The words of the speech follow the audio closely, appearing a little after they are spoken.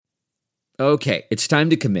Okay, it's time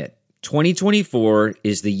to commit. 2024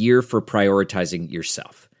 is the year for prioritizing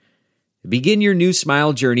yourself. Begin your new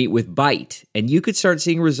smile journey with Byte, and you could start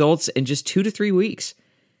seeing results in just 2 to 3 weeks.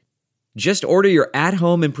 Just order your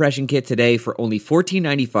at-home impression kit today for only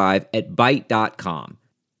 $14.95 at Byte.com.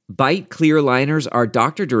 Byte clear liners are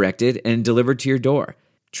doctor-directed and delivered to your door.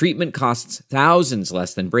 Treatment costs thousands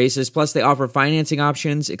less than braces, plus they offer financing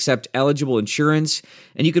options, accept eligible insurance,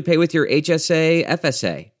 and you could pay with your HSA,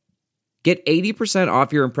 FSA. Get 80%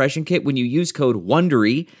 off your impression kit when you use code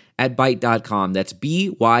WONDERY at Byte.com. That's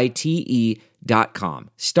BYTE.com.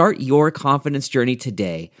 Start your confidence journey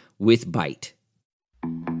today with Byte.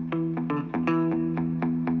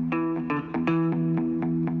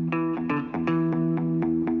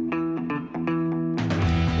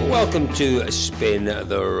 Welcome to Spin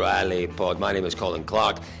the Rally Pod. My name is Colin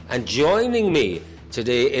Clark, and joining me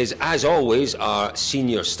today is, as always, our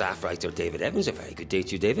senior staff writer, David Evans. A very good day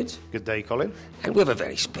to you, David. Good day, Colin. And we have a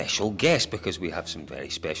very special guest because we have some very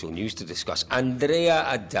special news to discuss. Andrea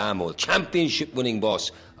Adamo, championship-winning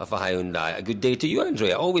boss of a Hyundai. A good day to you,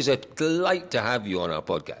 Andrea. Always a delight to have you on our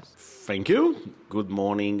podcast. Thank you. Good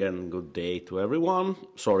morning and good day to everyone.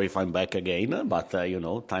 Sorry if I'm back again, but,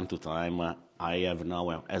 time to time, I have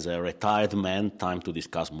now, as a retired man, time to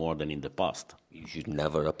discuss more than in the past. You should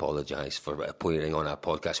never apologise for appearing on our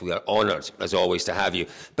podcast. We are honoured, as always, to have you.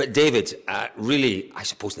 But David, really, I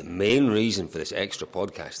suppose the main reason for this extra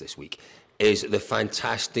podcast this week is the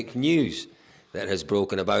fantastic news that has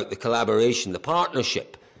broken about the collaboration, the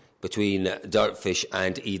partnership between DirtFish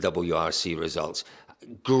and eWRC-results.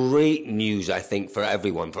 Great news, I think, for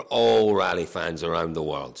everyone, for all rally fans around the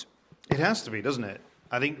world. It has to be, doesn't it?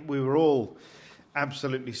 I think we were all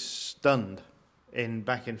absolutely stunned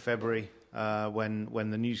back in February when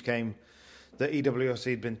the news came that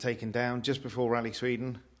eWRC had been taken down just before Rally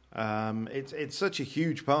Sweden. It's such a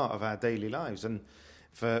huge part of our daily lives, and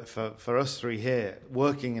for us three here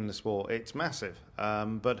working in the sport, it's massive.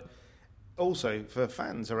 But also for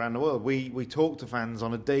fans around the world, we talk to fans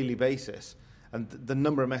on a daily basis, and the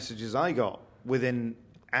number of messages I got within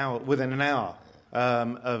an hour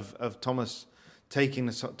of Thomas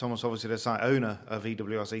obviously the site owner of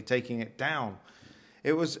eWRC, taking it down.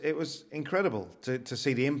 It was incredible to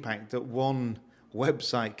see the impact that one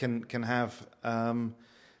website can have.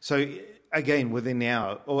 So again, within the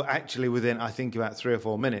hour, or actually within, I think, about 3 or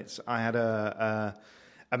 4 minutes, I had a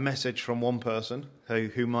message from one person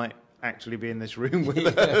who might actually be in this room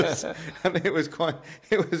with us, and it was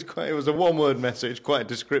a one-word message, quite a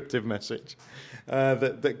descriptive message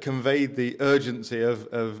that conveyed the urgency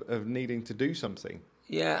of needing to do something.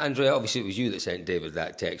 Yeah, Andrea, obviously it was you that sent David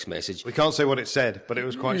that text message. We can't say what it said, but it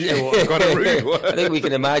was quite short and quite a rude word. I think we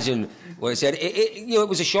can imagine what it said. It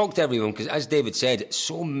was a shock to everyone because, as David said,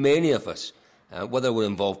 so many of us, whether we're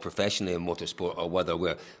involved professionally in motorsport or whether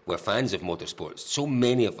we're fans of motorsport, so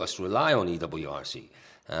many of us rely on eWRC.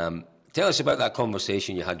 Tell us about that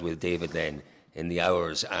conversation you had with David then in the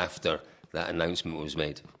hours after that announcement was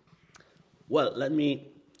made. Well, let me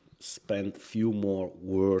spend a few more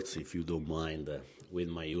words, if you don't mind, with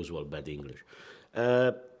my usual bad English.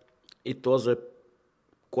 It was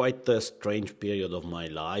quite a strange period of my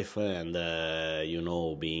life, and,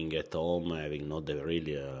 being at home, having not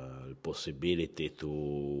really a possibility to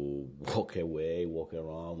walk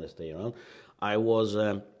around and stay around, I was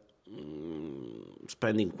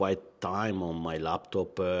spending quite time on my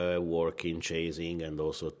laptop, working, chasing, and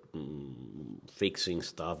also fixing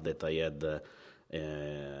stuff that I had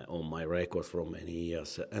on my record for many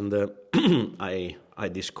years. And I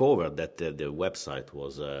discovered that the website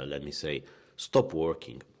was, stopped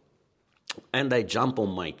working. And I jumped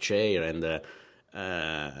on my chair, and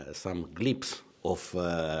some glimpse of,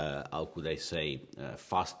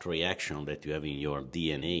 fast reaction that you have in your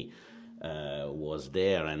DNA was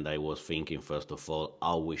there, and I was thinking, first of all,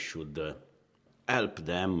 how we should help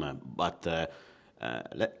them. But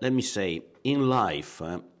let me say, in life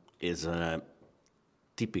is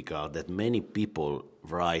typical that many people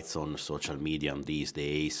write on social media these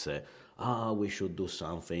days, we should do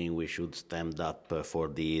something, we should stand up for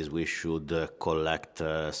this, we should collect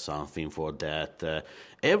something for that.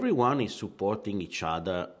 Everyone is supporting each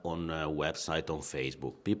other on a website, on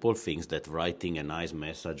Facebook. People think that writing a nice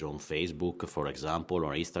message on Facebook, for example,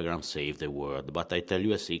 or Instagram, save the world. But I tell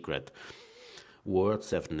you a secret.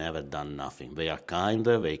 Words have never done nothing. They are kind,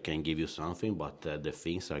 they can give you something, but the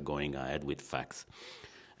things are going ahead with facts.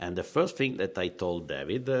 And the first thing that I told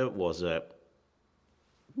David was,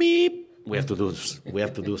 beep, we have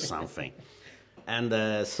to do something. And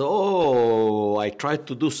so I tried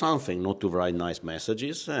to do something, not to write nice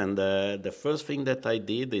messages. And the first thing that I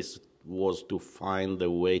did is was to find a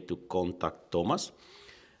way to contact Thomas,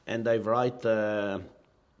 and I write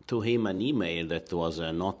to him an email that was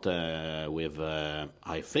not with,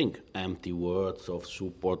 I think, empty words of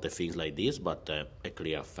support and things like this, but a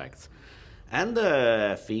clear facts. And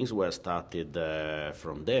things were started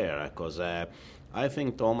from there, because I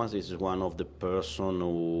think Thomas is one of the person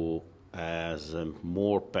who has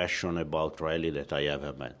more passion about rally that I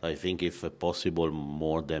ever met. I think, if possible,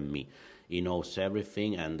 more than me. He knows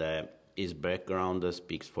everything, and his background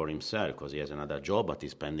speaks for himself, because he has another job, but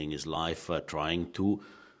he's spending his life trying to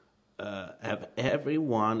have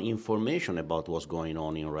everyone information about what's going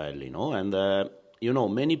on in rally, and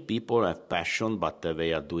many people have passion, but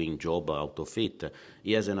they are doing job out of it.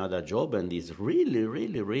 He has another job, and he's really,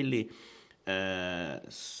 really, really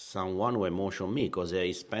someone who emotion me, because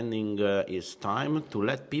he's spending his time to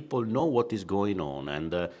let people know what is going on,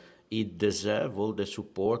 and he deserves all the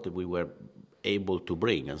support we were able to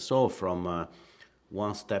bring. And so from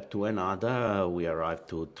one step to another, we arrived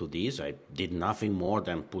to this. I did nothing more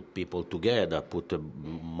than put people together, put the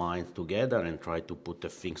minds together, and try to put the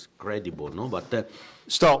things credible. No, but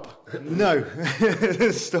stop. No,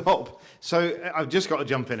 stop. So I've just got to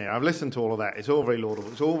jump in here. I've listened to all of that. It's all very laudable.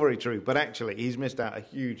 It's all very true. But actually, he's missed out a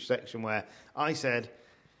huge section where I said,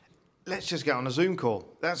 "Let's just get on a Zoom call.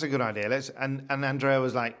 That's a good idea." And Andrea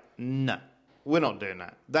was like, "No, we're not doing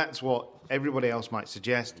that. That's what everybody else might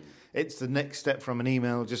suggest. It's the next step from an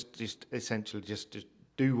email. Just essentially just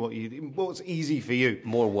do what's easy for you."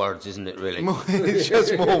 More words, isn't it, really? It's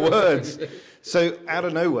just more words. So out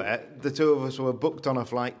of nowhere, the two of us were booked on a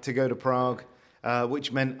flight to go to Prague,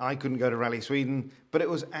 which meant I couldn't go to Rally Sweden, but it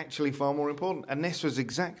was actually far more important. And this was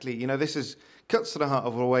exactly, this is cuts to the heart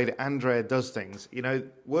of the way that Andrea does things.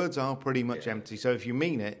 Words are pretty much empty. So if you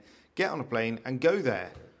mean it, get on a plane and go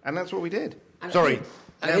there. And that's what we did. Sorry.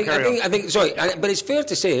 I think. Sorry, but it's fair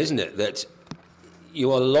to say, isn't it, that a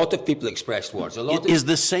lot of people expressed words. It's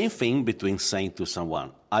the same thing between saying to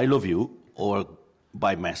someone, "I love you," or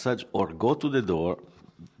by message, or go to the door,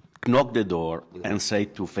 knock the door, and say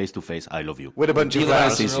to face, "I love you." With a bunch of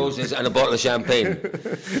flowers and roses and a bottle of champagne.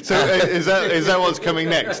 So is that what's coming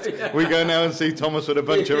next? We go now and see Thomas with a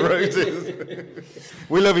bunch of roses.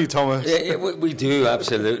 We love you, Thomas. Yeah, we do,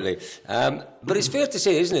 absolutely. But it's fair to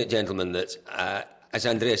say, isn't it, gentlemen, that as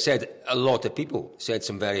Andrea said, a lot of people said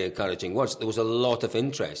some very encouraging words. There was a lot of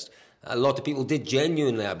interest. A lot of people did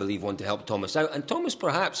genuinely, I believe, want to help Thomas out. And Thomas,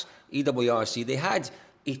 perhaps, eWRC, they had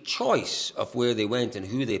a choice of where they went and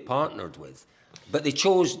who they partnered with. But they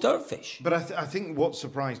chose DirtFish. But I think what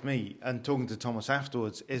surprised me, and talking to Thomas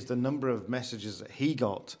afterwards, is the number of messages that he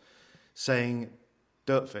got saying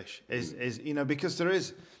DirtFish is because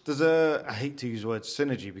there's a, I hate to use the word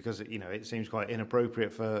synergy, because it seems quite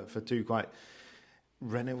inappropriate for two quite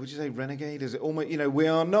would you say renegade? Is it almost, we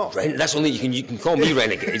are not. That's only you can call me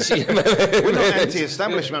renegades. We're not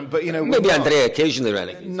anti-establishment, but maybe Andrea occasionally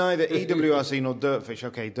renegades. Neither eWRC nor DirtFish.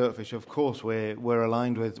 Okay, DirtFish, of course, we're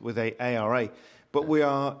aligned with a ARA, but we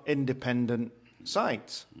are independent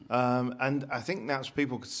sites, and I think that's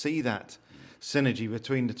people could see that synergy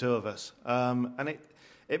between the two of us, and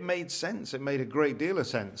it made sense. It made a great deal of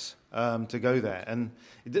sense to go there. And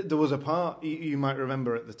there was a part, you might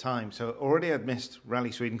remember at the time, so already I'd missed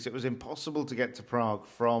Rally Sweden because it was impossible to get to Prague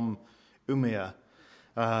from Umeå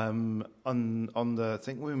on I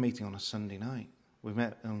think we were meeting on a Sunday night. We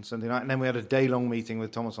met on Sunday night, and then we had a day-long meeting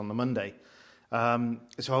with Thomas on the Monday.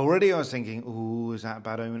 So already I was thinking, ooh, is that a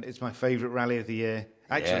bad omen? It's my favourite rally of the year.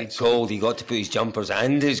 Actually, it's cold. He got to put his jumpers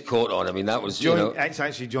and his coat on. I mean, that was It's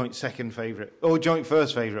actually joint second favourite, or joint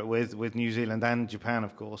first favourite with New Zealand and Japan,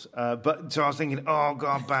 of course. But so I was thinking, oh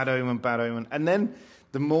God, bad omen. And then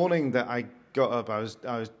the morning that I got up, I was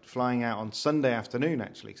flying out on Sunday afternoon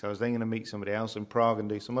actually, so I was then going to meet somebody else in Prague and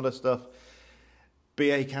do some other stuff.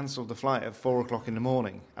 BA cancelled the flight at 4 o'clock in the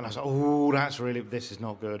morning, and I was like, oh, this is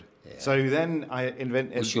not good. Yeah. So then I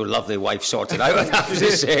invented... Which your lovely wife sorted out, I have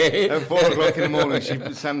to say. At 4 o'clock in the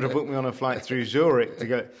morning, Sandra booked me on a flight through Zurich to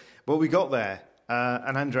go. But we got there,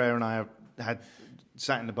 and Andrea and I had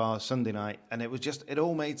sat in the bar Sunday night, and it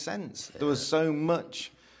all made sense. Yeah. There was so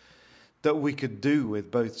much that we could do with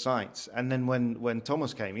both sites. And then when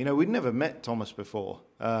Thomas came, we'd never met Thomas before,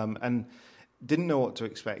 and didn't know what to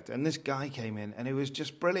expect. And this guy came in, and it was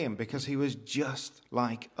just brilliant because he was just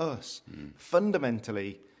like us.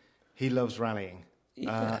 Fundamentally, he loves rallying.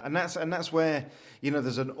 Yeah. And that's where,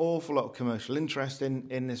 there's an awful lot of commercial interest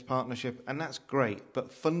in this partnership, and that's great.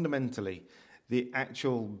 But fundamentally, the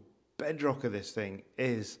actual bedrock of this thing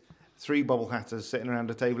is 3 bobble hatters sitting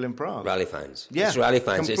around a table in Prague. Rally fans. Yeah, it's rally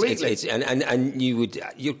fans. Completely. And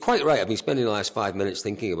you're quite right. I've been spending the last 5 minutes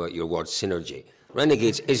thinking about your word synergy.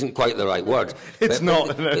 Renegades isn't quite the right word. It's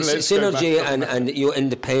not. It's synergy and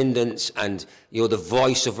independence and the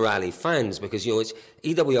voice of rally fans, because it's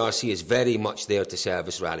eWRC is very much there to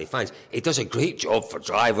service rally fans. It does a great job for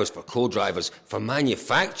drivers, for co-drivers, for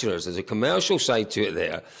manufacturers. There's a commercial side to it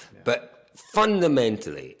there, but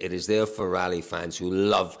fundamentally, it is there for rally fans who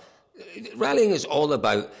love. Rallying is all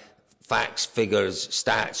about facts, figures,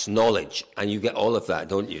 stats, knowledge, and you get all of that,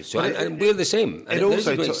 don't you? So, and we're the same. And there's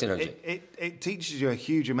a great synergy. It teaches you a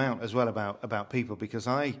huge amount as well about people, because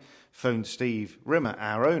I phoned Steve Rimmer,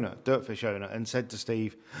 our owner, DirtFish owner, and said to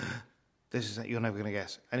Steve, "This is you're never going to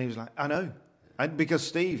guess," and he was like, "I know." Because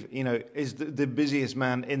Steve, is the busiest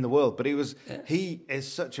man in the world, but he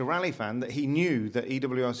is such a rally fan that he knew that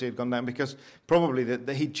eWRC had gone down, because probably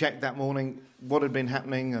that he'd checked that morning what had been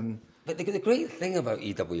happening. And but the great thing about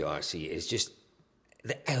eWRC is just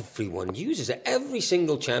that everyone uses it, every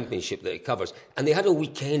single championship that it covers. And they had a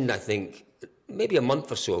weekend, I think, maybe a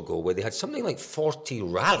month or so ago, where they had something like 40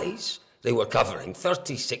 rallies they were covering,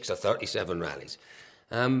 36 or 37 rallies.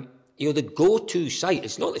 The go-to site,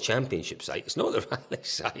 it's not the championship site, it's not the rally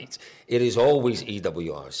site, it is always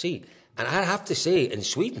eWRC. And I have to say, in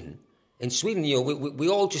Sweden, we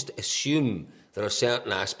all just assume there are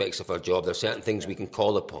certain aspects of our job, there are certain things we can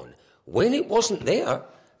call upon. When it wasn't there,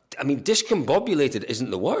 discombobulated isn't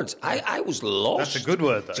the word. I was lost. That's a good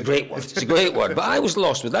word, though. It's a great word. It's a great word. But I was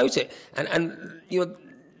lost without it. And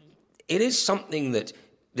it is something that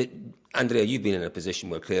Andrea, you've been in a position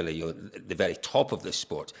where clearly you're at the very top of this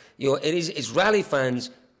sport. It's rally fans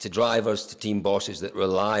to drivers to team bosses that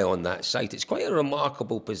rely on that site. It's quite a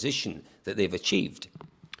remarkable position that they've achieved.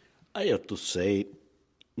 I have to say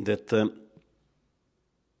that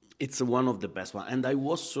it's one of the best ones. And I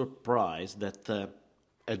was surprised that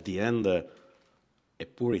at the end, a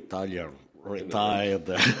poor Italian retired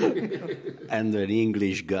and an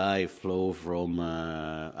English guy flew from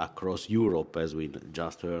across Europe, as we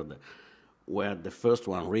just heard, where the first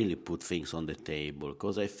one really put things on the table.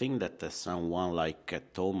 Because I think that someone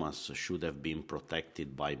like Thomas should have been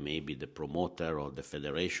protected by maybe the promoter or the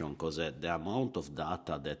federation, because the amount of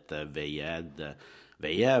data that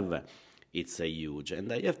they have, it's a huge.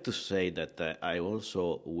 And I have to say that I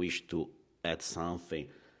also wish to add something.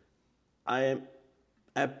 I am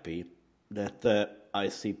happy that I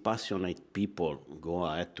see passionate people go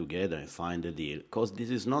ahead together and find a deal, because this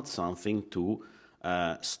is not something to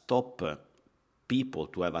stop people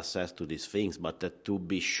to have access to these things, but to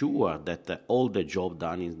be sure that all the job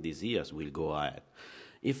done in these years will go ahead.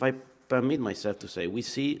 If I permit myself to say, we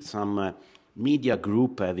see some media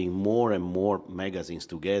group having more and more magazines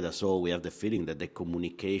together, so we have the feeling that the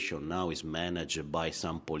communication now is managed by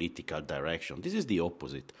some political direction. This is the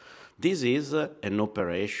opposite. This is an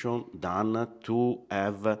operation done to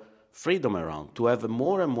have freedom around, to have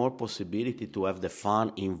more and more possibility to have the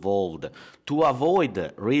fun involved, to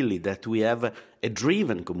avoid really that we have a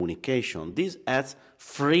driven communication. This adds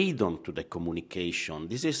freedom to the communication.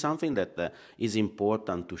 This is something that is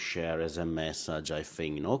important to share as a message, I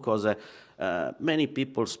think, because many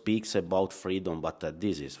people speak about freedom, but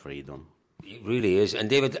this is freedom. It really is. And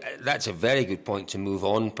David, that's a very good point to move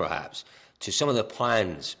on, perhaps, to some of the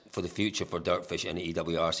plans for the future for DirtFish and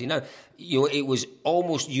eWRC. Now, it was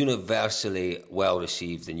almost universally well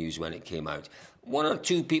received, the news, when it came out. One or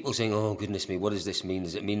two people saying, "Oh, goodness me, what does this mean?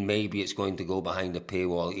 Does it mean maybe it's going to go behind a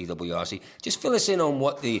paywall, eWRC?" Just fill us in on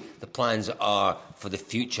what the plans are for the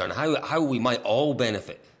future and how we might all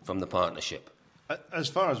benefit from the partnership. As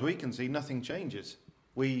far as we can see, nothing changes.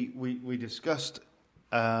 We discussed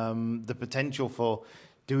the potential for,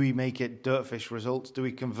 do we make it DirtFish results? Do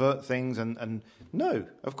we convert things? And no,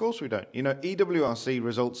 of course we don't. eWRC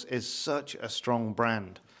results is such a strong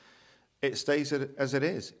brand. It stays as it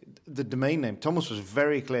is. The domain name, Thomas was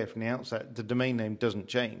very clear from the outset, the domain name doesn't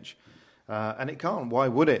change. And it can't. Why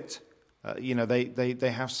would it?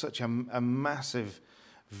 They have such a massive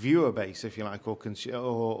viewer base, if you like,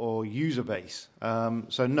 or user base.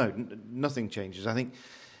 So no, nothing changes. I think,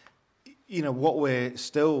 what we're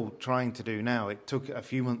still trying to do now, it took a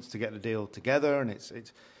few months to get the deal together, and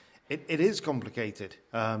it is complicated,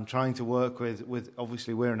 trying to work with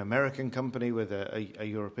obviously we're an American company with a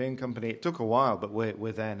European company. It took a while, but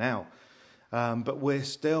we're there now. But we're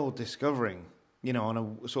still discovering, on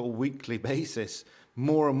a sort of weekly basis,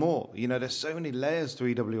 more and more. There's so many layers to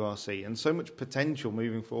eWRC and so much potential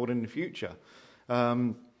moving forward in the future.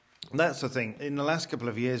 That's the thing. In the last couple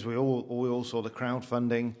of years, we all saw the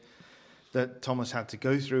crowdfunding that Thomas had to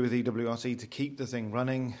go through with eWRC to keep the thing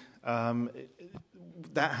running.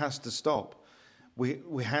 That has to stop.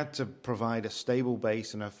 We had to provide a stable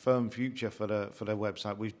base and a firm future for the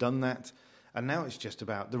website. We've done that. And now it's just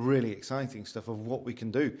about the really exciting stuff of what we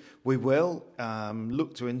can do. We will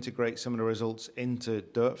look to integrate some of the results into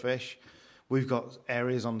DirtFish. We've got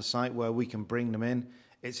areas on the site where we can bring them in.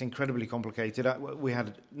 It's incredibly complicated. We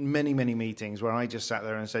had many, many meetings where I just sat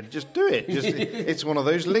there and said, just do it. It's one of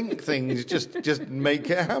those link things. Just make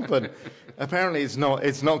it happen. Apparently it's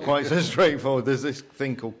not quite so straightforward. There's this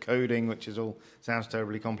thing called coding, which sounds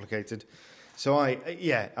terribly complicated. So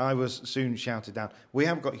I was soon shouted down. We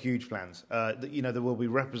have got huge plans. There will be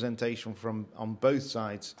representation on both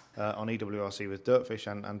sides on eWRC with DirtFish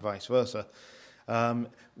and vice versa.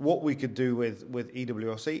 What we could do with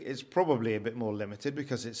eWRC is probably a bit more limited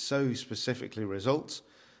because it's so specifically results.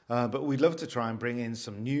 But we'd love to try and bring in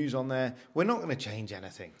some news on there. We're not going to change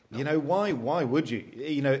anything. No. Why would you?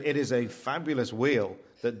 It is a fabulous wheel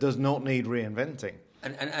that does not need reinventing.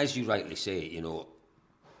 And as you rightly say,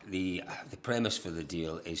 the premise for the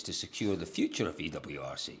deal is to secure the future of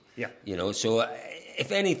eWRC. Yeah. So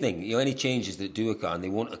if anything, any changes that do occur, and they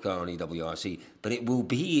won't occur on eWRC, but it will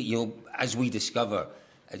be, as we discover,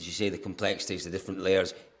 as you say, the complexities, the different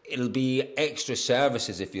layers, it'll be extra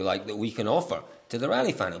services, if you like, that we can offer to the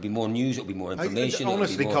rally fan. It'll be more news, it'll be more information.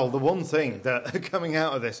 Honestly, Cole, the one thing that coming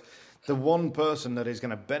out of this, the one person that is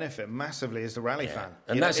going to benefit massively is the rally fan.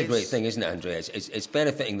 And that's a great thing, isn't it, Andrea? It's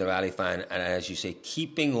benefiting the rally fan, and as you say,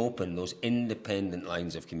 keeping open those independent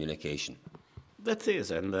lines of communication. That is,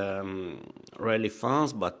 and rally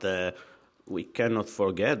fans, but we cannot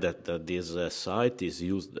forget that this site is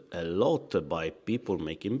used a lot by people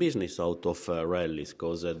making business out of rallies,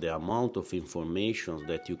 because the amount of information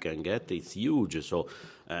that you can get is huge. So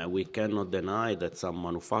we cannot deny that some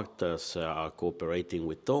manufacturers are cooperating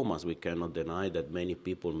with Thomas. We cannot deny that many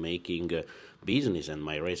people making business, and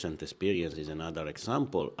my recent experience is another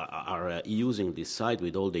example, are using this site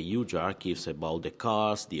with all the huge archives about the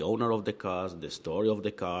cars, the owner of the cars, the story of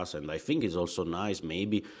the cars, and I think it's also nice,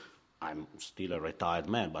 maybe, I'm still a retired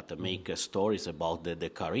man, but to make stories about the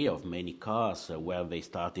career of many cars, where they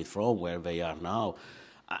started from, where they are now.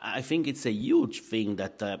 I think it's a huge thing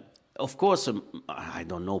that, of course, I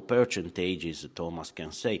don't know percentages, Thomas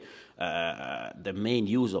can say. The main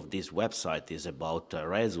use of this website is about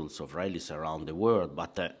results of rallies around the world,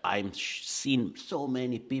 but I'm seen so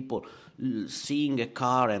many people seeing a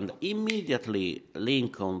car and immediately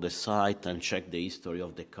link on the site and check the history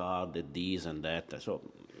of the car, the this and that. So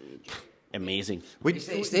amazing.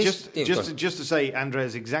 Just to say, Andrea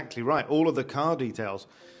is exactly right. All of the car details.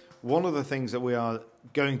 One of the things that we are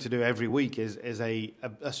going to do every week is a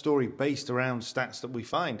story based around stats that we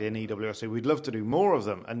find in eWRC. We'd love to do more of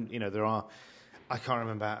them, and there are. I can't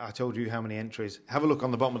remember. I told you how many entries. Have a look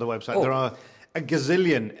on the bottom of the website. There are a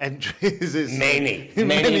gazillion entries. Many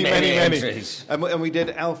entries. And we did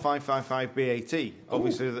L555BAT,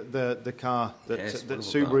 obviously the car that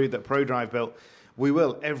Subaru, that ProDrive built. We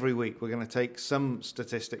will every week. We're going to take some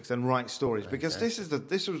statistics and write stories, because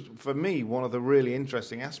this was for me one of the really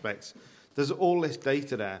interesting aspects. There's all this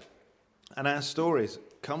data there, and our stories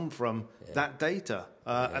come from that data.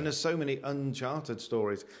 And there's so many uncharted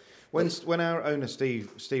stories. When our owner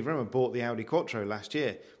Steve Rimmer bought the Audi Quattro last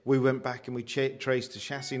year, we went back and we traced the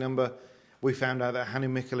chassis number. We found out that Hannu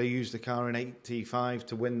Mikkola used the car in '85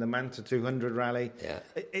 to win the Manta 200 rally. Yeah.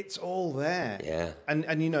 It's all there. Yeah. And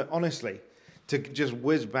honestly, to just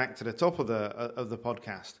whiz back to the top of the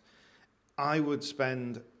podcast, I would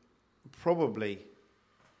spend probably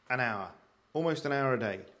almost an hour a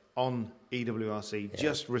day on eWRC,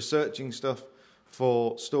 just researching stuff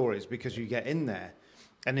for stories, because you get in there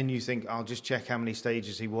and then you think, I'll just check how many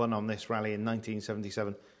stages he won on this rally in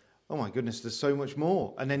 1977. Oh my goodness, there's so much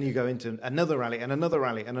more. And then you go into another rally and another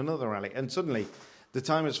rally and another rally, and suddenly the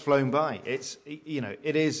time has flown by. It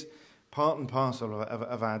is part and parcel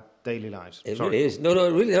of our daily lives. It really is.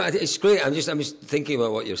 No, really, it's great. I'm just thinking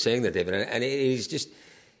about what you're saying there, David, and it is just,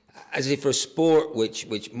 as if for a sport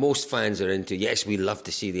which most fans are into. Yes, we love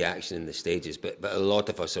to see the action in the stages, but a lot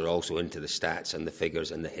of us are also into the stats and the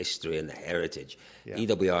figures and the history and the heritage. Yeah.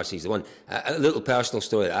 eWRC is the one. A little personal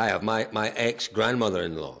story that I have. My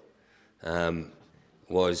ex-grandmother-in-law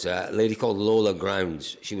was a lady called Lola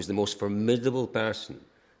Grounds. She was the most formidable person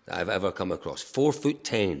that I've ever come across.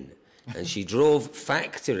 4'10". And she drove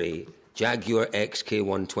factory Jaguar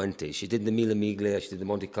XK120. She did the Mille Miglia, she did the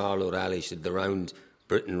Monte Carlo rally, she did the Round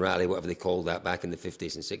Britain rally, whatever they called that back in the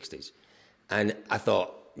 50s and 60s. And I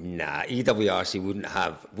thought, nah, eWRC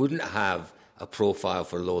wouldn't have a profile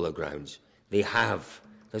for Lola Grounds. They have.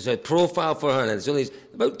 There's a profile for her, and there's only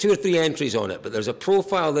about 2 or 3 entries on it, but there's a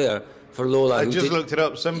profile there for Lola. I just looked it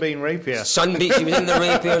up. Sunbeam Rapier. Sunbeam. She was in the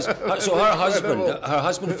Rapiers. So her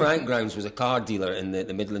husband Frank Grimes was a car dealer in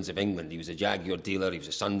the Midlands of England. He was a Jaguar dealer. He was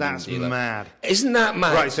a Sunbeam dealer. That's mad. Isn't that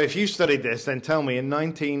mad? Right. So if you studied this, then tell me in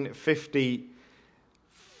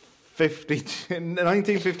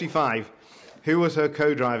 1955, who was her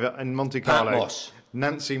co-driver in Monte Carlo? Pat Moss.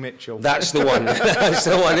 Nancy Mitchell. That's the one. That's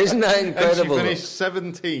the one. Isn't that incredible? And she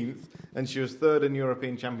finished 17th, and she was third in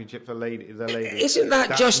European Championship for the ladies. Isn't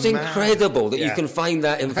that just incredible that you can find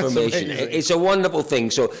that information? It's a wonderful thing.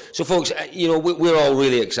 So folks, we're all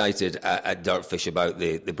really excited at DirtFish about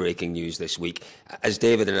the breaking news this week. As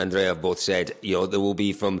David and Andrea have both said, there will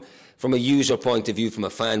be from a user point of view, from a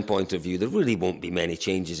fan point of view, there really won't be many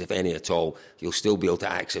changes, if any at all. You'll still be able to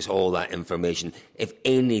access all that information. If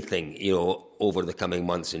anything, over the coming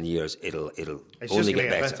months and years, it'll only get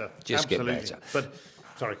better. Just get better. But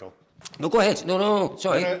sorry, Cole. No, go ahead. No,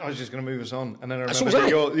 sorry. I was just going to move us on, and then I remembered that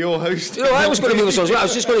you're host. I was going to move us on as well. I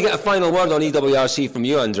was just going to get a final word on eWRC from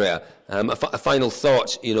you, Andrea. A final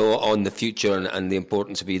thought, on the future and the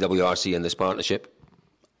importance of eWRC in this partnership.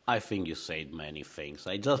 I think you said many things.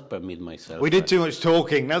 I just permit myself. We did too much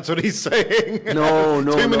talking. That's what he's saying. No,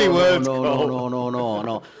 too many words.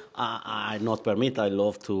 No. I not permit. I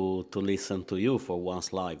love to listen to you for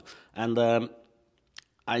once live, and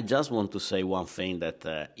I just want to say one thing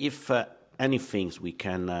that if any things we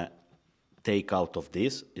can take out of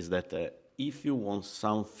this is that if you want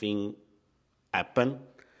something happen,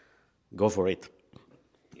 go for it.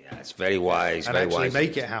 It's very wise, and very actually wise.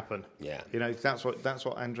 Make it happen. Yeah, that's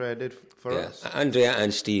what Andrea did for us. Andrea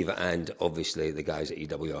and Steve, and obviously the guys at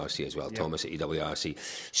eWRC as well. Yeah. Thomas at eWRC.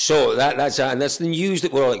 So that's the news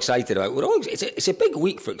that we're all excited about. It's a big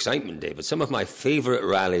week for excitement, David. Some of my favourite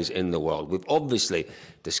rallies in the world. We've obviously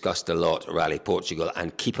discussed a lot Rally Portugal,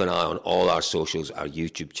 and keep an eye on all our socials, our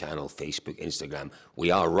YouTube channel, Facebook, Instagram.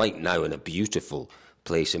 We are right now in a beautiful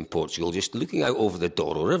place in Portugal, just looking out over the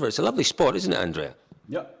Douro River. It's a lovely spot, isn't it, Andrea?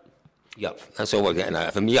 Yep, that's all we're getting out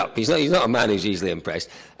of him. Yep, he's not a man who's easily impressed.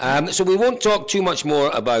 So we won't talk too much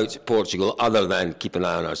more about Portugal other than keep an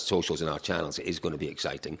eye on our socials and our channels. It is going to be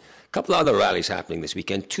exciting. A couple of other rallies happening this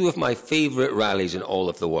weekend. Two of my favourite rallies in all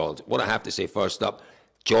of the world. What I have to say first up,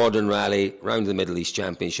 Jordan Rally, round the Middle East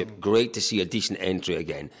Championship. Great to see a decent entry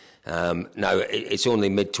again. Now, it's only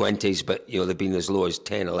mid-20s, but there have been as low as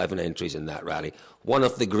 10, 11 entries in that rally. One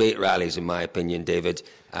of the great rallies, in my opinion, David.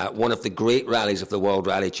 One of the great rallies of the World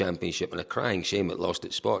Rally Championship, and a crying shame it lost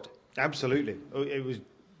its spot. Absolutely. It was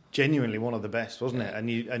genuinely one of the best, wasn't it?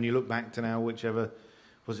 And you look back to now, whichever...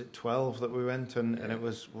 Was it 12 that we went, and it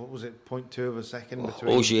was, what was it, 0.2 of a second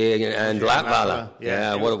between Ogier and Latvala.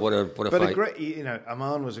 Yeah, what a but fight. A great,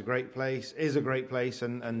 Amman was a great place, is a great place,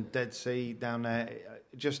 and Dead Sea down there,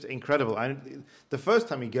 just incredible. The first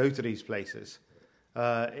time you go to these places,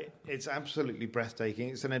 it's absolutely breathtaking.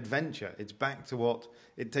 It's an adventure. It's back to what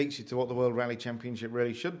it takes you to what the World Rally Championship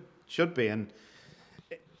really should be. And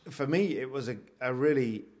for me, it was a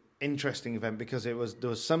really interesting event because there was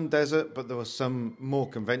some desert, but there was some more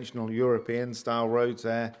conventional European style roads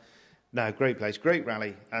there. No, great place, great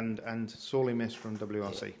rally, and sorely missed from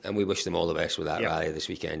WRC. Yeah. And we wish them all the best with that rally this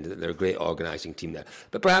weekend. They're a great organising team there.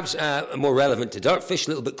 But perhaps more relevant to DirtFish,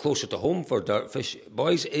 a little bit closer to home for DirtFish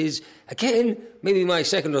boys, is again maybe my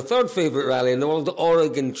second or third favourite rally in the world, the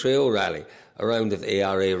Oregon Trail Rally, a round of the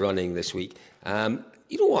ARA running this week.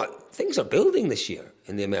 You know what? Things are building this year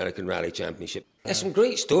in the American Rally Championship. There's some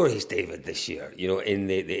great stories, David, this year, in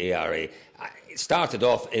the ARA. It started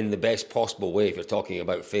off in the best possible way if you're talking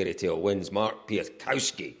about fairy tale wins. Mark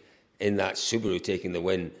Piatkowski in that Subaru taking the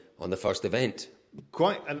win on the first event.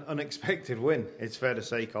 Quite an unexpected win, it's fair to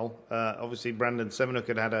say, Cole. Obviously, Brandon Semenuk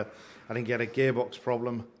had a gearbox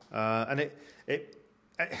problem. And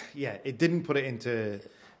it didn't put it into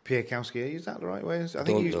Piatkowski. Is that the right way? I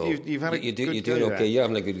think you've had a good go. You're doing okay. You're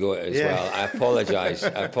having a good go at it as well. I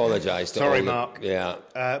apologise. Sorry, Mark. Yeah.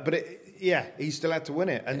 But he still had to win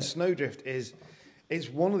it. And Snowdrift it's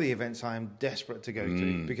one of the events I am desperate to go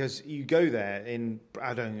to because you go there it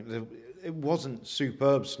wasn't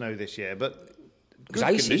superb snow this year, but it was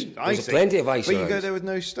icy. There's plenty of ice. But you go there with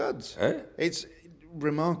no studs. Huh? It's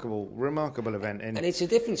remarkable event. And it's a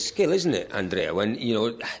different skill, isn't it, Andrea? When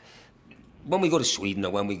we go to Sweden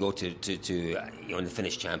or when we go to in the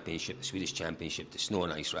Finnish Championship, the Swedish Championship, the snow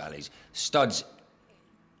and ice rallies, studs,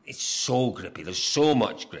 it's so grippy. There's so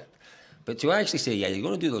much grip. But to actually say, you're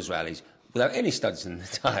going to do those rallies without any studs in the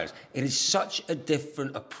tyres, it is such a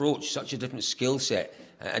different approach, such a different skill set,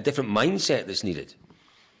 a different mindset that's needed.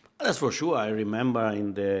 That's for sure. I remember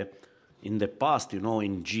in the past, in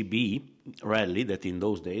GB, rally that in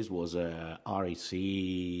those days was a RAC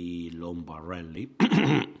Lombard rally.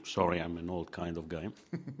 Sorry, I'm an old kind of guy.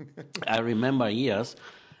 I remember years,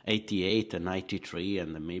 88 and 93,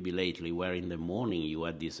 and maybe lately, where in the morning you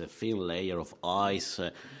had this thin layer of ice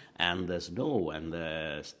and snow,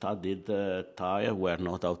 and studded tires were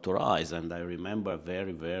not authorized. And I remember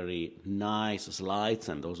very, very nice slides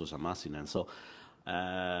and also some accidents. So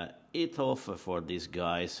it offered for these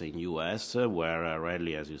guys in US, where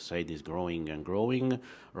rally, as you said, is growing and growing,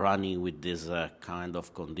 running with these kind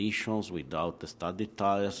of conditions without the studded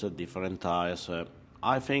tires, different tires.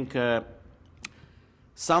 I think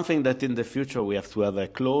something that in the future we have to have a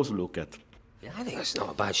close look at. Yeah, I think that's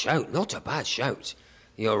not a bad shout. Not a bad shout.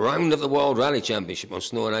 You're round of the World Rally Championship on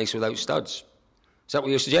snow and ice without studs. Is that what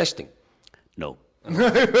you're suggesting? No. He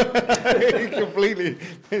completely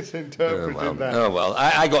misinterpreted that. Oh well,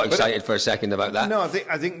 I got excited for a second about that. No, I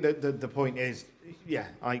think that the point is, yeah,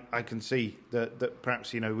 I can see that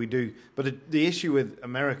perhaps we do, but the issue with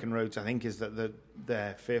American roads, I think, is that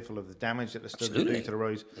they're fearful of the damage that the studs do to the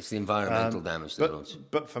roads. It's the environmental damage to the roads.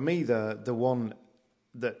 But for me, the one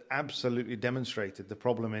that absolutely demonstrated the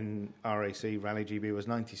problem in RAC Rally GB was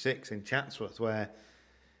 '96 in Chatsworth, where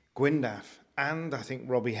Gwyndaf and I think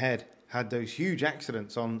Robbie Head had those huge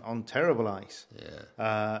accidents on terrible ice.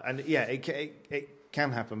 Yeah. And yeah, it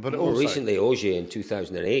can happen. But more recently, Ogier in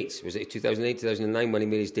 2008, was it 2008, 2009 when he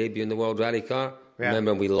made his debut in the World Rally Car? Yeah.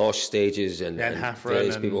 Remember we lost stages and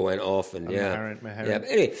various people went off and yeah. Yeah. But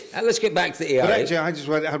anyway, let's get back to the ARA. But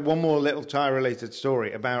actually, I had one more little tyre-related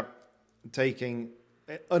story about taking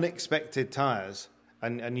unexpected tyres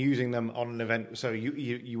and using them on an event. So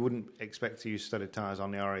you wouldn't expect to use studded tyres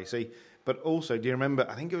on the RAC. But also, do you remember,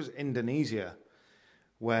 I think it was Indonesia,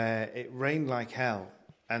 where it rained like hell,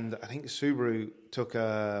 and I think Subaru took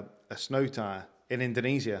a snow tyre in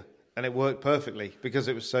Indonesia, and it worked perfectly because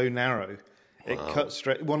it was so narrow. Wow. It cut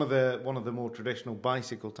straight, one of the more traditional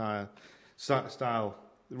bicycle tyre style,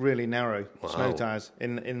 really narrow snow tyres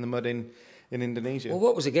in the mud in Indonesia. Well,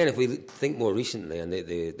 what was, again, if we think more recently on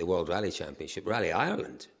the World Rally Championship, Rally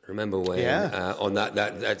Ireland, remember when on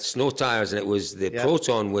that snow tyres, and it was the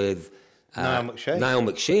Proton with Niall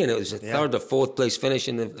McShea, and it was a third or fourth place finish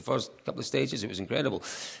in the first couple of stages. It was incredible.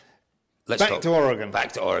 Back to Oregon,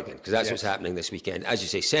 because that's what's happening this weekend. As you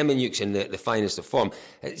say, Semeniuk's in the finest of form.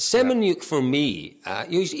 Semeniuk, for me,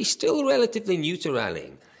 he's still relatively new to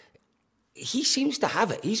rallying. He seems to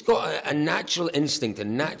have it. He's got a natural instinct, a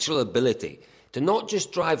natural ability to not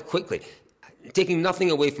just drive quickly. Taking nothing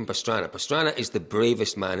away from Pastrana. Pastrana is the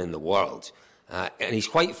bravest man in the world. And he's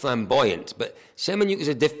quite flamboyant, but Semeniuk is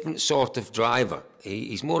a different sort of driver.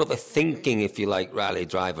 He's more of a thinking, if you like, rally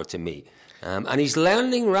driver to me. And he's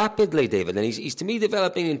learning rapidly, David, and he's to me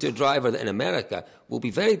developing into a driver that in America will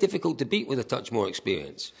be very difficult to beat with a touch more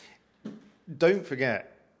experience. Don't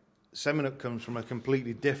forget, Semeniuk comes from a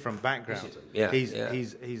completely different background. He's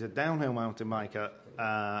a downhill mountain biker,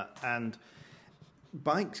 and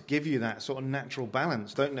bikes give you that sort of natural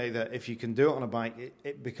balance, don't they? That if you can do it on a bike,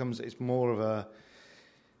 it's more of a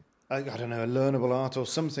learnable art or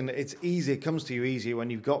something that it's easy. It comes to you easier when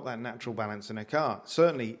you've got that natural balance in a car.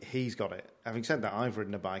 Certainly, he's got it. Having said that, I've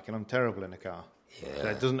ridden a bike and I'm terrible in a car. Yeah,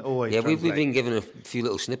 that doesn't always. Yeah, we've been given a few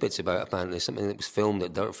little snippets about apparently something that was filmed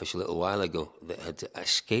at DirtFish a little while ago that had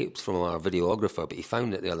escaped from our videographer, but he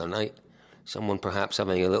found it the other night. Someone perhaps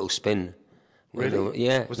having a little spin. Really?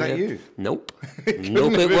 Yeah. Was that you? Nope.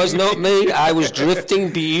 Nope, it was not me. I was drifting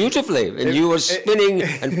beautifully, and you were spinning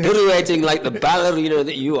and pirouetting like the ballerina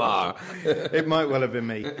that you are. It might well have been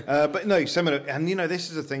me. But no, Semeniuk, and this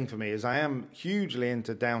is the thing for me, is I am hugely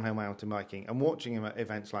into downhill mountain biking, and watching him at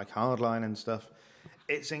events like Hardline and stuff.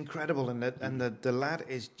 It's incredible, and the lad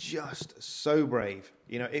is just so brave.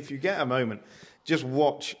 If you get a moment, just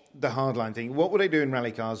watch the Hardline thing. What they do in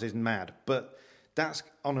rally cars is mad, but that's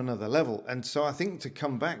on another level. And so I think to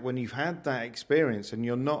come back when you've had that experience and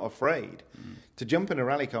you're not afraid to jump in a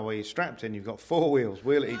rally car where you're strapped in, you've got four wheels,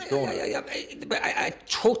 wheel at each corner. But I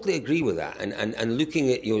totally agree with that. And looking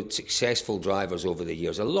at your successful drivers over the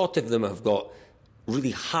years, a lot of them have got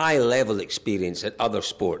really high-level experience at other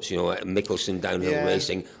sports, Mickelson downhill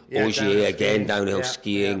racing, Ogier again downhill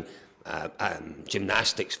skiing,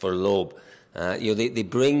 gymnastics for Loeb. They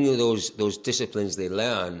bring those disciplines they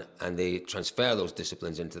learn and they transfer those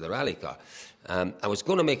disciplines into the rally car. I was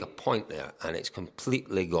going to make a point there, and it's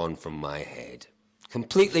completely gone from my head.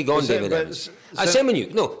 Completely gone, David Evans.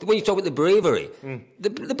 Semeniuk, no, when you talk about the bravery,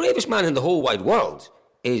 the bravest man in the whole wide world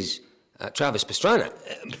is Travis Pastrana.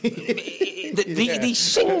 The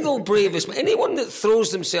single bravest man, anyone that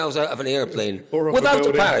throws themselves out of an airplane without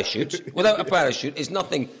a parachute is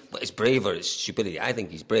nothing but it's braver, it's stupidity. I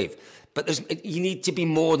think he's brave. But you need to be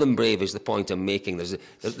more than brave, is the point I'm making. There's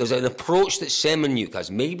an approach that Semenuk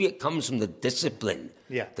has. Maybe it comes from the discipline.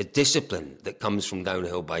 Yeah. The discipline that comes from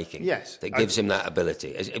downhill biking. Yes. That gives him that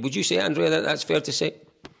ability. Would you say, Andrea, that's fair to say?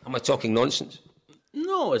 Am I talking nonsense?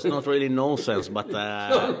 No, it's not really nonsense, but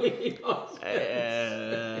let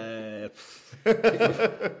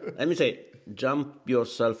me say, jump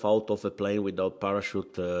yourself out of a plane without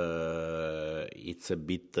parachute. It's a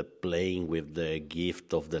bit playing with the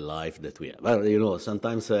gift of the life that we have. Well,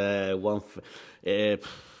 sometimes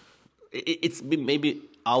it's been maybe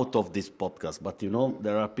out of this podcast, but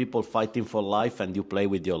there are people fighting for life, and you play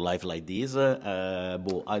with your life like this.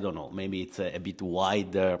 But I don't know. Maybe it's a bit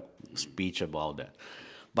wider speech about that.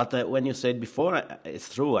 But when you said before,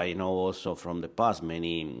 it's true. I know also from the past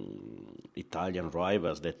many Italian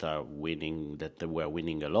drivers that were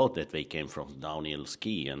winning a lot, that they came from downhill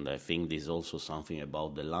ski, and I think there's also something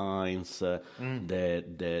about the lines,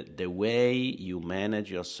 the way you manage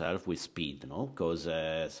yourself with speed, because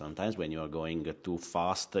sometimes when you are going too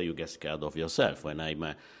fast, you get scared of yourself. When I'm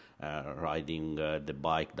riding the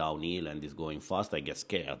bike downhill and it's going fast, I get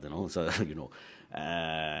scared, So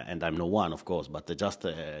and I'm no one, of course, but just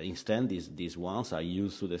instead these ones are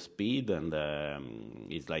used to the speed, and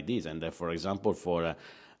it's like this. And for example, for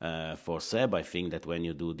Seb, I think that when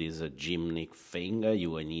you do this gymnic thing,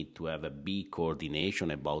 you need to have a big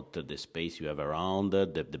coordination about the space you have around,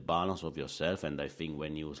 the balance of yourself. And I think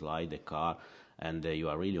when you slide the car and you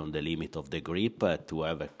are really on the limit of the grip, to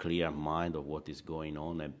have a clear mind of what is going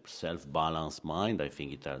on, a self-balanced mind, I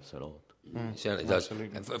think it helps a lot. It certainly does.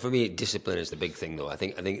 For me, discipline is the big thing, though. I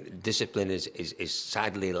think discipline is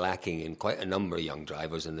sadly lacking in quite a number of young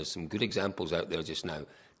drivers, and there's some good examples out there just now.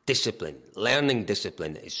 Discipline, learning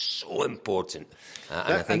discipline is so important.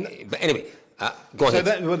 But anyway, go on. So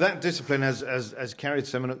that discipline has carried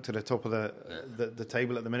Semenuk to the top of the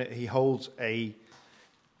table at the minute. He holds a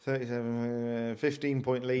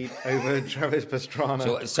 15-point lead over Travis Pastrana.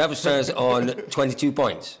 So Travis Pastrana's on 22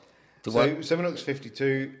 points. Semenuk's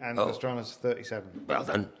 52 and Pastrana's 37. Well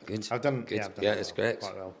done. Good. I've done good. That's correct.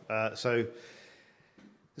 Quite well.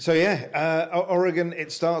 Oregon,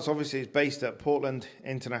 it starts, obviously, it's based at Portland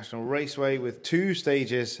International Raceway with 2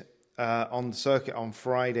 stages on the circuit on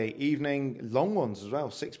Friday evening. Long ones as well,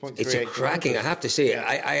 6.38 It's a cracking, I have to say.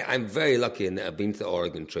 Yeah. I'm very lucky in that I've been to the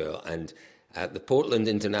Oregon Trail, and the Portland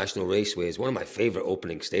International Raceway is one of my favourite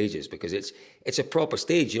opening stages because it's a proper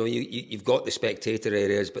stage. You've got the spectator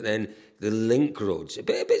areas, but then the link roads, a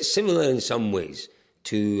bit similar in some ways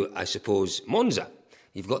to, I suppose, Monza.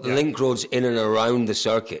 You've got the link roads in and around the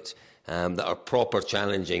circuit that are proper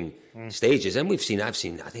challenging stages. And I've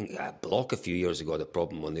seen, I think, Block a few years ago had a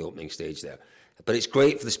problem on the opening stage there. But it's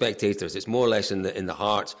great for the spectators. It's more or less in the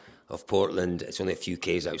heart of Portland. It's only a few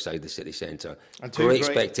k's outside the city centre. Great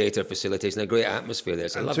spectator facilities and a great atmosphere there.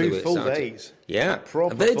 It's a lovely way to start. 2 full days. Yeah.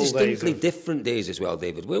 Proper very full distinctly days different days as well,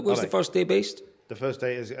 David. Where's the first day based? The first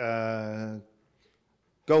day is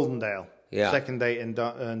Goldendale. Yeah. Second day in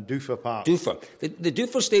Duffer Park. Duffer. The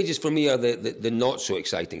Duffer stages for me are the not so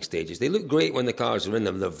exciting stages. They look great when the cars are in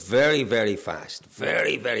them. They're very, very fast.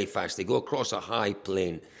 Very, very fast. They go across a high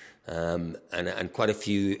plane. And quite a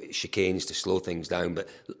few chicanes to slow things down, but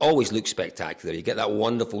always look spectacular. You get that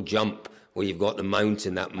wonderful jump where you've got the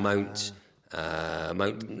mountain, that Mount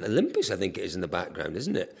Olympus, I think it is in the background,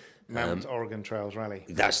 isn't it? Mount Oregon Trails Rally.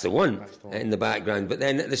 That's the one in the background. But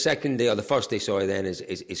then the second day, or the first day, sorry, then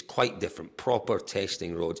is quite different. Proper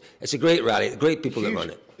testing roads. It's a great rally. Great people that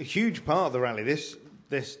run it. A huge part of the rally this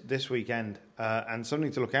weekend, and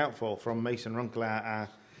something to look out for from Mason Runkle,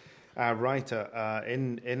 our writer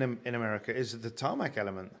in America, is the tarmac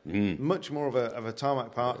element. Much more of a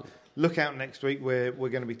tarmac part. Look out next week. We're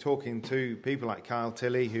going to be talking to people like Kyle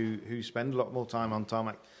Tilley who spend a lot more time on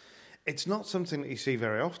tarmac. It's not something that you see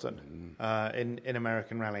very often in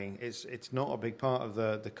American rallying. It's not a big part of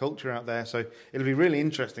the culture out there. So it'll be really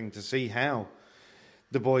interesting to see how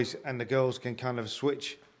the boys and the girls can kind of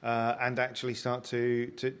switch and actually start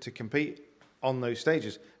to compete on those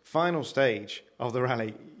stages. Final stage of the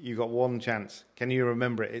rally, you got one chance. Can you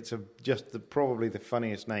remember it? It's probably the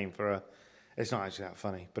funniest name for a. It's not actually that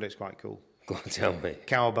funny, but it's quite cool. Go on, tell me.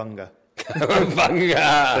 Cowabunga.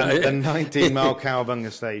 Cowabunga. the 19-mile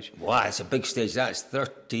Cowabunga stage. Wow, it's a big stage. That's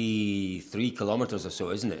 33 kilometres or so,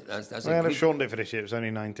 isn't it? They've shortened it for this year. It's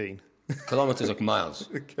only 19. Kilometres or miles?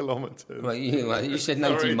 Kilometres. Well, you said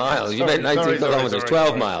 19 miles. You meant 19 kilometres.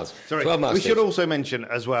 12 miles. Sorry. 12 miles. We should also mention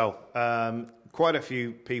as well, quite a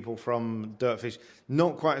few people from DirtFish.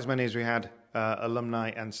 Not quite as many as we had alumni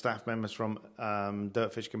and staff members from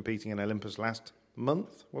DirtFish competing in Olympus last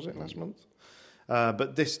month. Was it last month?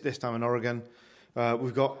 But this time in Oregon,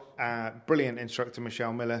 We've got brilliant instructor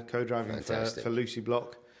Michelle Miller, co-driving for Lucy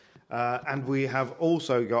Block. And we have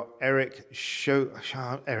also got Eric,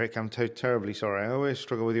 I'm terribly sorry. I always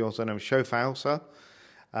struggle with your surname. Schofauser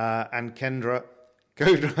and Kendra,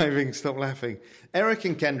 co-driving. Stop laughing. Eric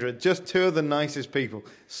and Kendra, just two of the nicest people.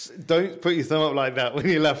 Don't put your thumb up like that when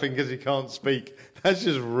you're laughing because you can't speak. That's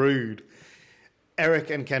just rude. Eric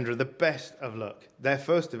and Kendra, the best of luck. Their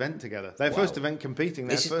first event together. Their first event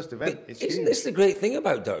competing. Isn't this the great thing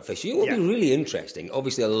about DirtFish? You know what would be really interesting?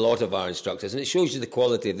 Obviously, a lot of our instructors, and it shows you the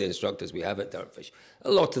quality of the instructors we have at DirtFish.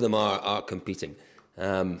 A lot of them are competing.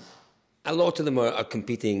 A lot of them are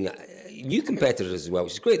competing, new competitors as well,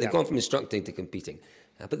 which is great. They've gone from instructing to competing.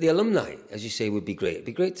 But the alumni, as you say, would be great. It'd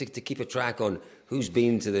be great to keep a track on who's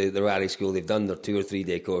been to the rally school. They've done their 2 or 3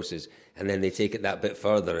 day courses, and then they take it that bit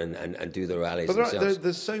further and do the rallies themselves.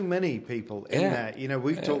 There's so many people in there. You know,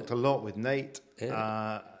 we've talked a lot with Nate,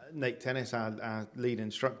 Nate Tennis, our lead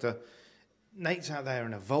instructor. Nate's out there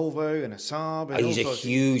in a Volvo and a Saab. And he's a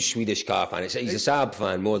huge Swedish car fan. He's a Saab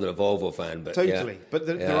fan more than a Volvo fan. But totally. But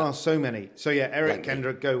there are so many. So, Eric,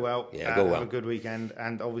 Kendra, go well. Go well. Have a good weekend.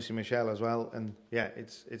 And obviously Michelle as well. And,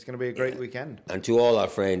 it's going to be a great weekend. And to all our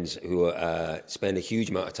friends who spend a huge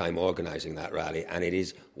amount of time organising that rally, and it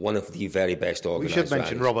is one of the very best organised We should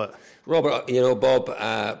mention rallies. Robert,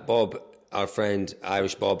 Bob, our friend,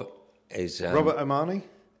 Irish Bob, is... Robert Omani?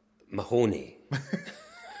 Mahoney.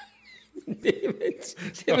 David's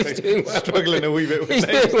doing well. Struggling a wee bit with He's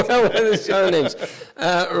doing well with the surnames.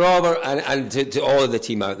 Robert, and to all of the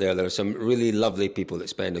team out there are some really lovely people that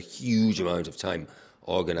spend a huge amount of time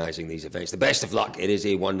organising these events. The best of luck. It is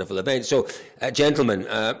a wonderful event. So, gentlemen,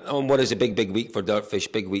 on what is a big week for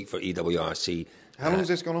DirtFish, big week for eWRC. How long has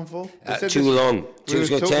this gone on for? Too long. It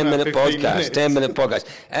was a 10-minute podcast. 10-minute podcast.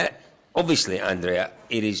 Obviously, Andrea,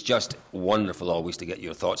 it is just wonderful always to get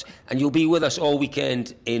your thoughts. And you'll be with us all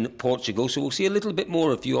weekend in Portugal, so we'll see a little bit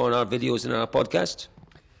more of you on our videos and our podcasts.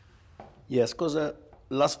 Yes, because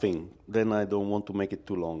last thing, then I don't want to make it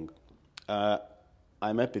too long.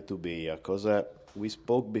 I'm happy to be here, because we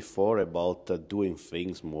spoke before about doing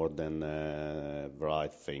things more than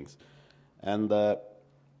write things. And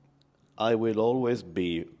I will always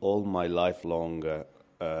be, all my life long,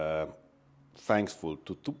 thankful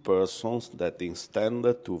to 2 persons that instead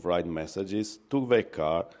to write messages to their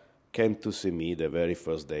car came to see me the very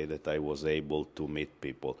first day that I was able to meet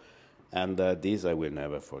people. And this I will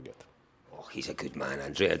never forget. Oh, he's a good man,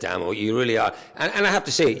 Andrea Adamo. You really are. And I have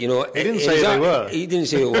to say, you know... He didn't say they were. He didn't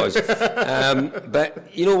say it was.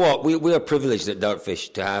 But you know what? We are privileged at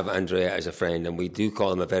DirtFish to have Andrea as a friend, and we do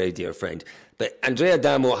call him a very dear friend. But Andrea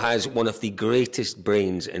Adamo has one of the greatest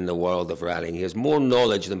brains in the world of rallying. He has more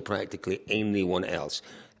knowledge than practically anyone else.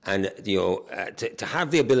 And, you know, to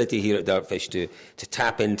have the ability here at DirtFish to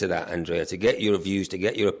tap into that, Andrea, to get your views, to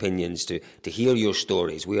get your opinions, to hear your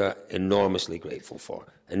stories, we are enormously grateful for.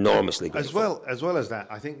 Enormously grateful. As well as that,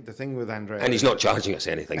 I think the thing with Andrea... And he's not charging us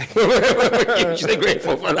anything. We're hugely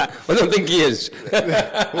grateful for that. I don't think he is.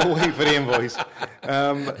 We'll wait for the invoice.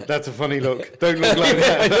 That's a funny look. Don't look like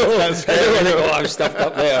that. That's I'm stuffed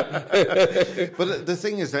up there. But the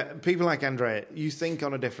thing is that people like Andrea, you think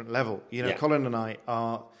on a different level. You know, Colin and I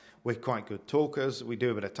we're quite good talkers. We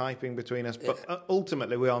do a bit of typing between us, but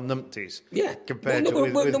ultimately we are numpties. Yeah. Compared to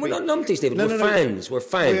we're not numpties, David. We're fans. We're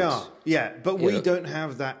fans. We are. Yeah, but we don't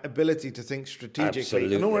have that ability to think strategically.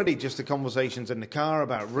 Absolutely. And already just the conversations in the car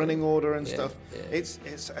about running order and stuff,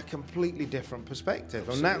 it's a completely different perspective.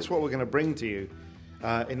 Absolutely. And that's what we're going to bring to you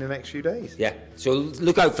in the next few days. Yeah, so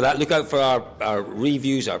look out for that. Look out for our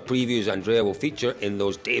reviews, our previews. Andrea will feature in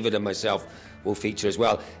those. David and myself will feature as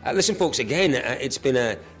well. Listen, folks, again, it's been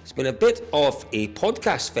a bit of a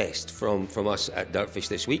podcast fest from us at DirtFish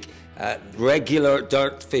this week. Regular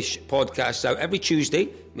DirtFish podcasts out every Tuesday.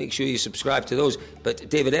 Make sure you subscribe to those. But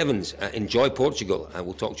David Evans, enjoy Portugal, and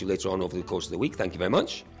we'll talk to you later on over the course of the week. Thank you very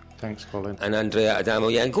much. Thanks, Colin. And Andrea Adamo,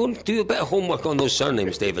 and go and do a bit of homework on those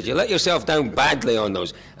surnames, David. You let yourself down badly on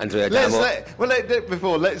those, Andrea Adamo.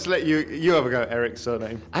 Let's let you have a go at Eric's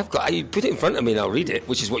surname. You put it in front of me and I'll read it,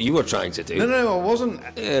 which is what you were trying to do. No, I wasn't.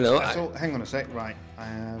 You know, hang on a sec. Right, I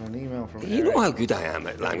have an email from. You Eric. know how good I am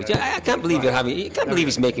at language. I can't believe you're having. You can't believe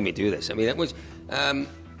he's making me do this. I mean, it was.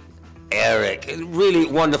 Eric, really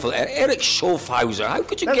wonderful. Eric Schofauser. How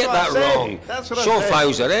could you get that wrong? That's what I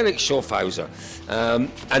Schofauser, Eric Schofauser.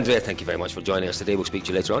 Andrea, thank you very much for joining us today. We'll speak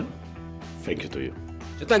to you later on. Thank you to you.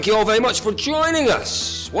 So thank you all very much for joining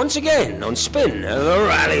us once again on Spin the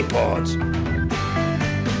Rally Pod.